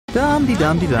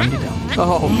Dum-de-dum-de-dum-de-dum.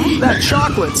 Oh, that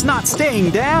chocolate's not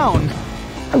staying down.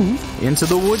 Into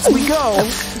the woods we go.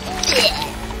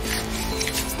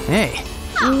 Hey,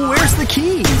 where's the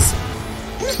keys?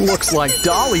 Looks like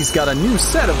Dolly's got a new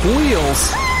set of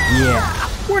wheels. Yeah,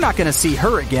 we're not gonna see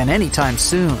her again anytime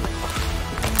soon.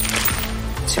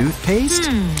 Toothpaste?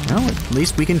 Well, at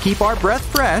least we can keep our breath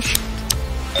fresh.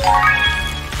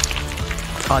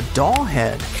 A doll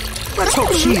head. Let's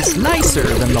hope she's nicer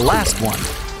than the last one.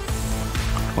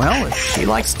 Well, if she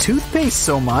likes toothpaste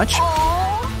so much,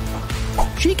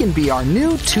 she can be our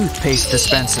new toothpaste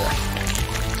dispenser.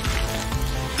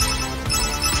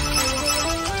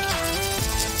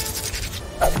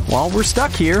 While we're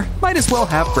stuck here, might as well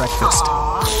have breakfast.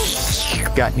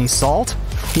 Got any salt?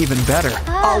 Even better,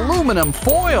 aluminum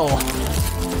foil!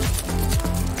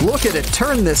 Look at it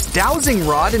turn this dowsing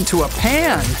rod into a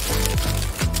pan!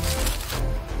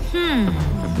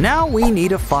 Now we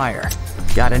need a fire.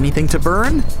 Got anything to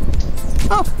burn?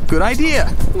 Oh, good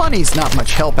idea. Money's not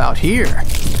much help out here.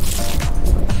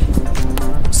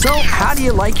 So, how do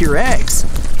you like your eggs?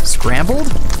 Scrambled?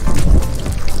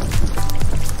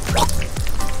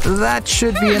 That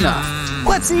should be enough.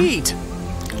 Let's eat!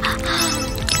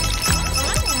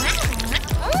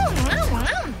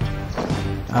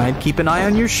 I'd keep an eye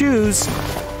on your shoes.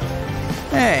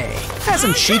 Hey,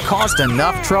 hasn't she caused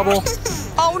enough trouble?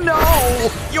 Oh no!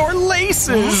 Your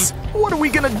laces! What are we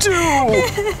gonna do?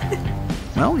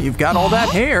 Well, you've got all that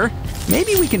hair.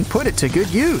 Maybe we can put it to good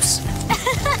use.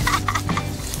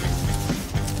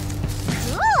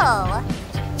 Cool!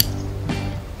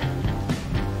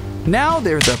 Now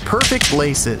they're the perfect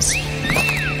laces.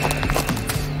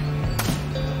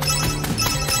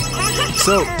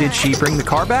 So, did she bring the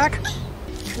car back?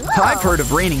 I've heard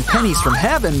of raining pennies from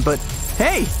heaven, but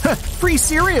hey, free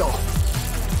cereal!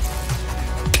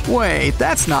 Wait,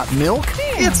 that's not milk.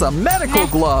 It's a medical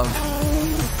glove.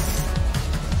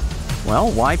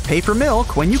 Well, why pay for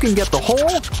milk when you can get the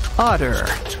whole udder?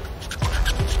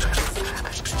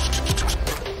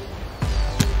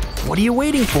 What are you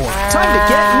waiting for? Time to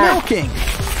get milking!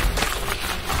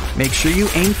 Make sure you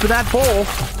aim for that bowl.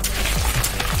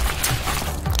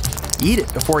 Eat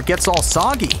it before it gets all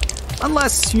soggy.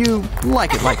 Unless you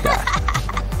like it like that.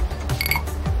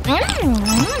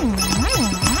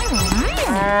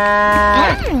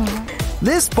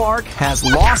 This bark has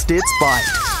lost its bite.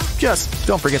 Just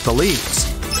don't forget the leaves.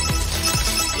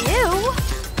 Ew!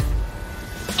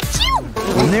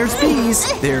 When there's bees,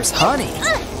 there's honey.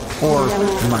 Or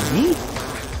money?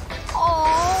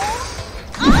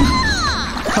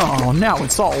 Oh, now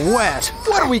it's all wet.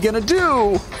 What are we gonna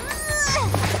do?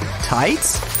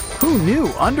 Tights? Who knew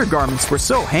undergarments were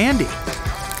so handy?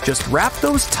 Just wrap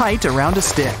those tight around a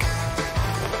stick.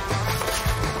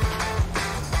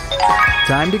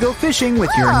 Time to go fishing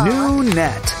with your new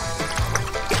net.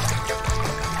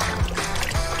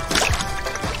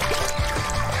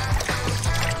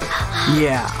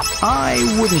 Yeah, I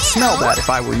wouldn't smell that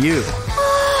if I were you.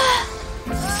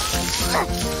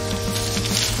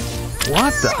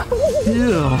 What the?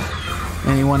 Ew.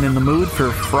 Anyone in the mood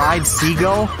for fried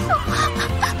seagull?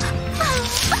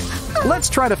 Let's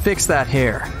try to fix that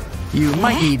hair. You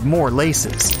might need more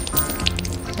laces.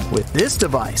 With this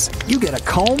device, you get a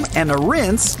comb and a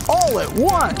rinse all at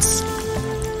once.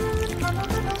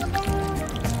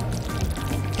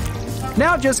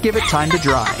 Now just give it time to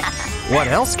dry. What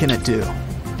else can it do?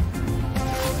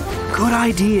 Good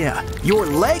idea. Your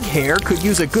leg hair could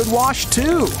use a good wash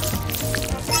too.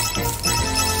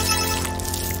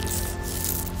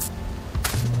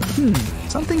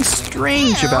 Something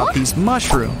strange about these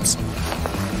mushrooms.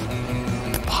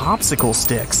 Popsicle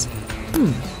sticks.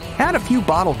 Add a few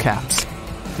bottle caps.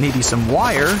 Maybe some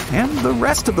wire and the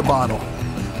rest of the bottle.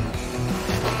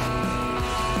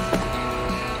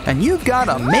 And you've got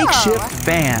a makeshift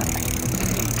fan.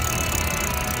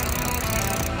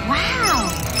 Wow!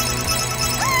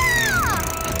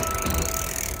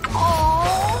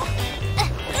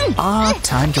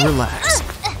 Time to relax.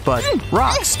 But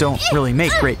rocks don't really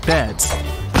make great beds.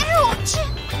 Ouch!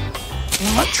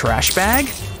 A trash bag?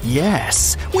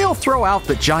 Yes, we'll throw out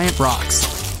the giant rocks.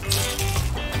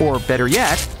 Or better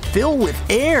yet, fill with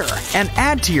air and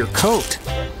add to your coat.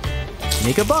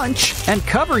 Make a bunch and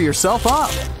cover yourself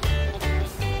up.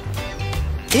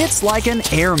 It's like an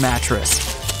air mattress.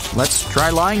 Let's try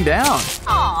lying down.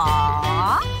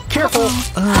 Aww! Careful.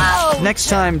 Next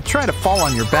time, try to fall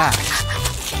on your back.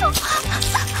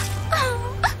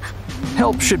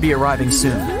 Help should be arriving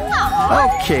soon.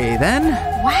 Okay, then.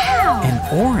 Wow! An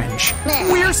orange.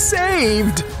 We're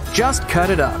saved! Just cut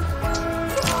it up.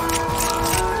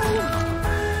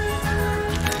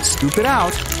 Scoop it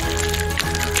out.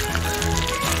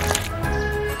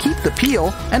 keep the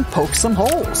peel and poke some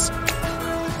holes.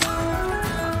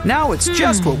 Now it's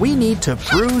just what we need to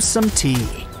brew some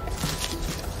tea.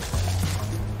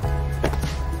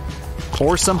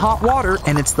 Pour some hot water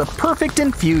and it's the perfect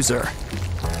infuser.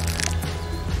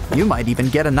 You might even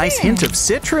get a nice hint of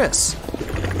citrus.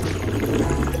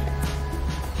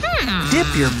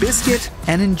 Dip your biscuit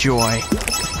and enjoy.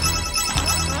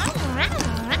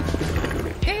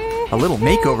 A little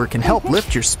makeover can help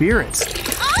lift your spirits.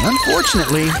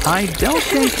 Unfortunately, I don't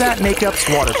think that makeup's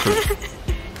waterproof.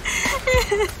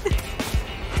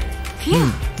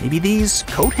 Maybe these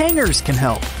coat hangers can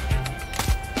help.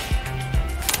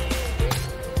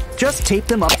 Just tape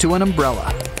them up to an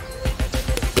umbrella.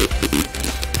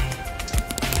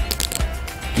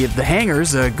 Give the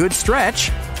hangers a good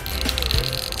stretch.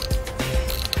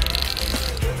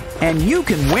 And you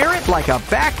can wear it like a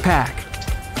backpack.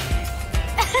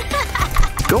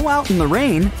 Go out in the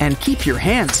rain and keep your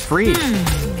hands free.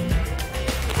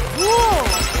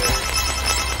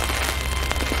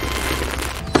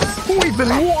 We've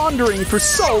been wandering for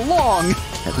so long.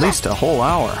 At least a whole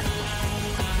hour.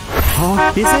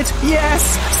 Oh, is it? Yes!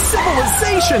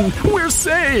 Civilization! We're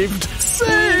saved!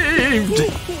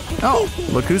 Saved! Oh,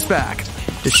 look who's back.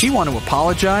 Does she want to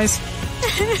apologize?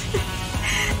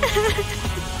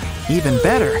 Even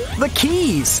better, the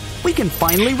keys! We can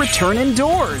finally return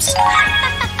indoors!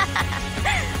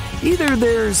 Either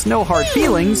there's no hard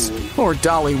feelings, or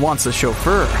Dolly wants a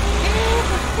chauffeur.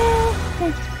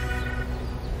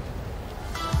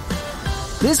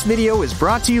 This video is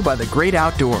brought to you by the great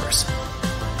outdoors.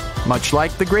 Much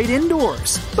like the great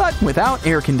indoors, but without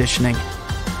air conditioning.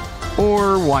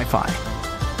 Or Wi-Fi.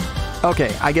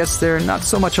 Okay, I guess they're not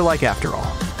so much alike after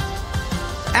all.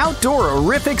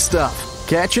 Outdoor-orific stuff.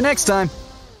 Catch you next time.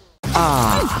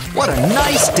 Ah, what a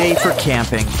nice day for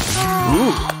camping.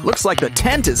 Ooh, looks like the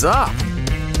tent is up.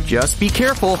 Just be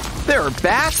careful, there are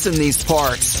bats in these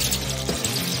parts.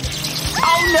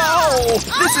 Oh no!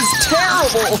 This is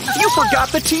terrible! You forgot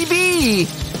the TV!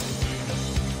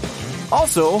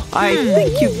 Also, I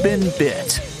think you've been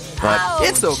bit. But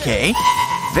it's okay.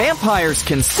 Vampires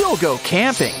can still go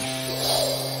camping.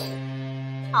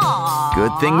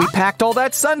 Good thing we packed all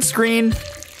that sunscreen.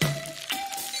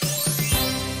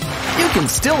 You can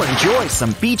still enjoy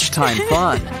some beach time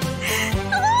fun.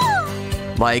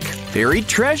 Like buried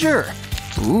treasure.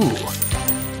 Ooh,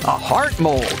 a heart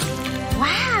mold.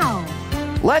 Wow.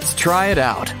 Let's try it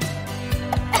out.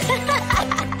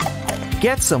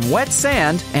 Get some wet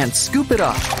sand and scoop it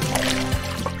up.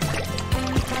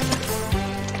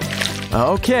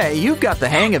 Okay, you've got the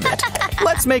hang of it.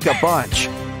 Let's make a bunch.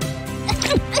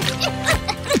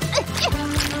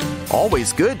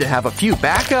 Always good to have a few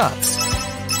backups.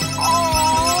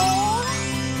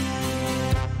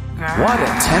 What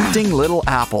a tempting little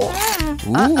apple.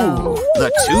 Ooh,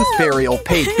 the tooth fairy will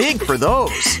pay big for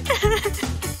those.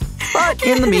 But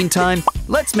in the meantime,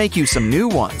 let's make you some new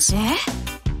ones.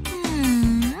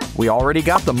 We already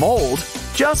got the mold.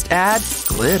 Just add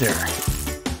glitter.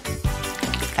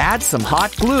 Add some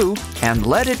hot glue and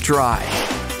let it dry.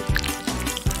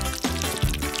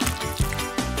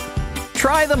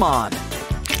 Try them on.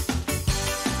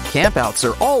 Campouts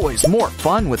are always more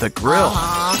fun with a grill.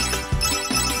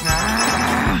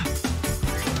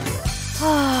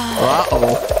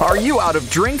 Uh-oh, are you out of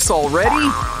drinks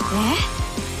already?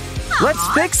 Let's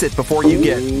fix it before you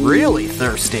get really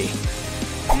thirsty.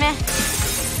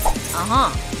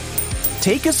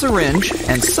 Take a syringe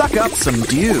and suck up some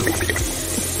dew.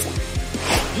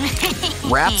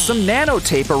 Wrap some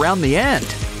nanotape around the end.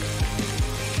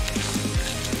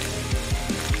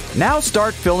 Now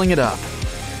start filling it up.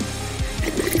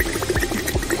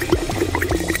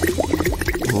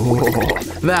 Oh,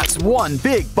 that's one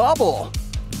big bubble.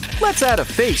 Let's add a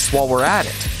face while we're at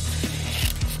it.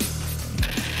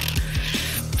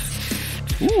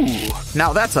 Ooh,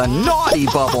 now that's a naughty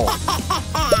bubble.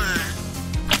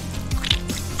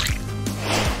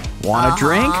 Want a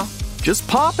drink? Just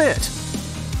pop it.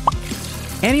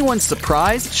 Anyone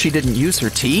surprised she didn't use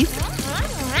her teeth?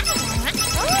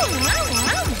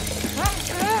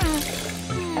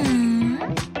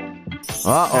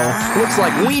 Uh-oh, looks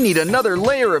like we need another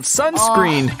layer of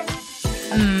sunscreen.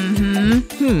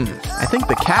 I think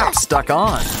the cap's stuck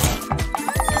on.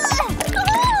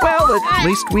 Well, at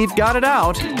least we've got it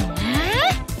out.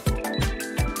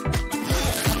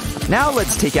 Now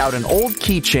let's take out an old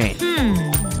keychain.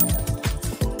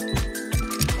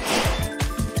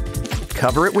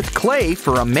 Cover it with clay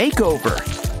for a makeover.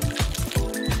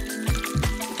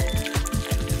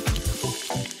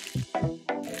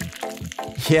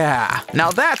 Yeah,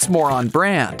 now that's more on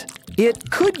brand.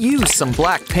 It could use some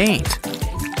black paint.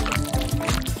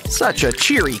 Such a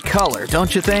cheery color,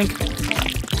 don't you think?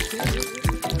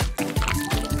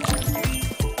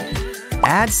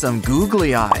 Add some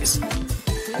googly eyes.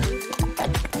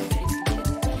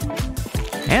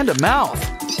 And a mouth.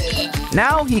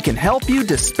 Now he can help you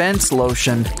dispense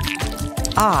lotion.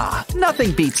 Ah,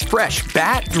 nothing beats fresh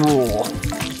bat drool.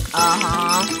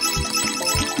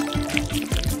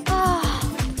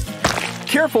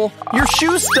 Careful, your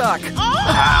shoe's stuck.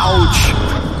 Ouch.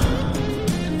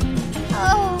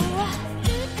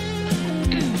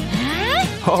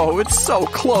 Oh, it's so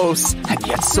close, and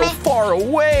yet so far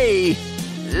away.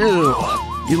 Ew.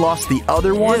 You lost the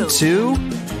other one, too?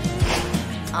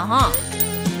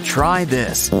 Try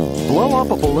this. Blow up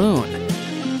a balloon.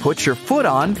 Put your foot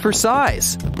on for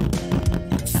size.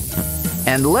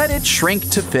 And let it shrink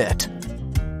to fit.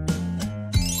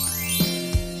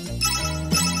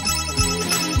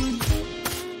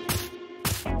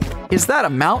 Is that a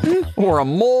mountain or a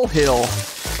molehill?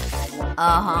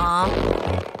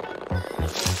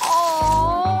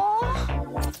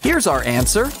 Here's our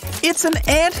answer. It's an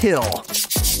anthill.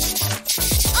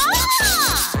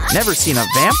 Never seen a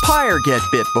vampire get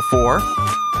bit before.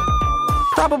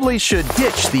 Probably should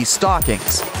ditch these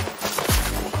stockings.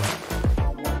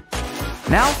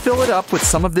 Now fill it up with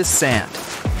some of this sand.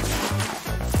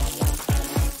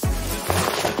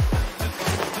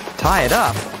 Tie it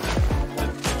up.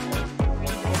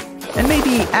 And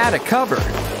maybe add a cover.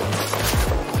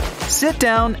 Sit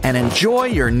down and enjoy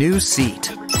your new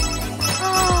seat.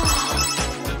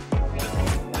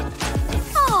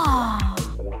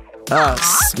 A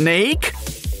snake?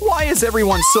 Why is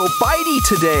everyone so bitey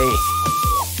today?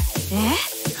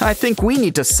 I think we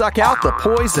need to suck out the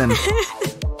poison.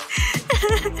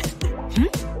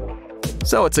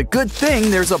 So it's a good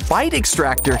thing there's a bite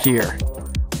extractor here.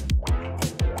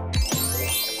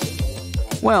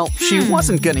 Well, she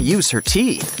wasn't gonna use her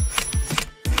teeth.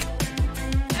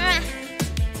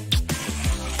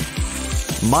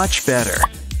 Much better.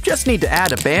 Just need to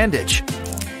add a bandage.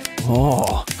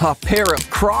 Oh, a pair of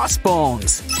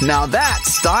crossbones. Now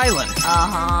that's styling.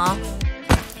 Wow.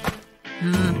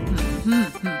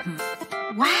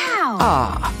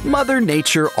 Ah, Mother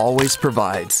Nature always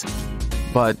provides.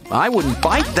 But I wouldn't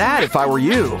bite that if I were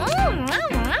you.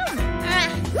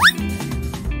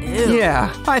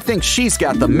 Yeah, I think she's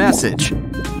got the message.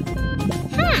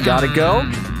 Gotta go?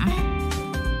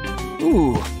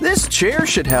 Ooh, this chair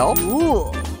should help.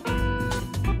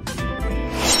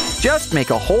 Just make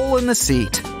a hole in the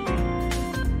seat.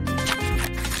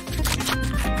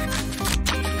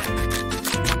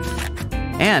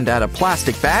 And add a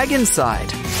plastic bag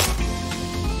inside.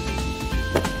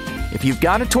 If you've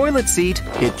got a toilet seat,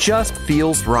 it just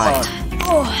feels right.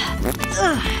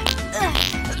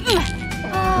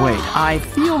 Wait, I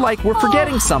feel like we're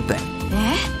forgetting something.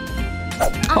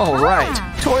 All right,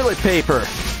 toilet paper.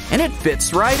 And it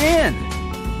fits right in.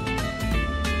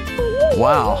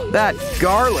 Wow, that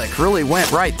garlic really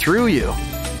went right through you.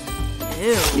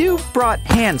 You brought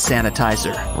hand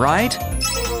sanitizer, right?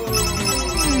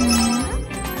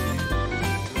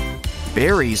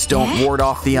 Berries don't ward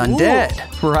off the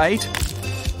undead, right?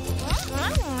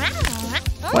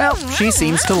 Well, she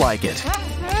seems to like it.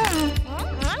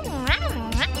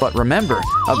 But remember,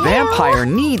 a vampire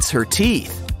needs her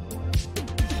teeth.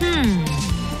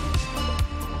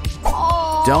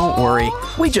 Don't worry,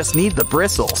 we just need the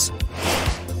bristles.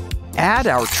 Add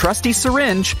our trusty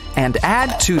syringe and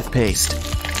add toothpaste.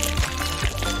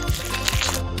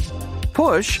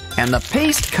 Push, and the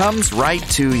paste comes right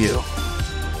to you.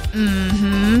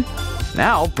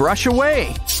 Now brush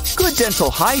away. Good dental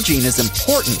hygiene is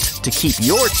important to keep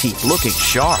your teeth looking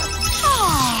sharp.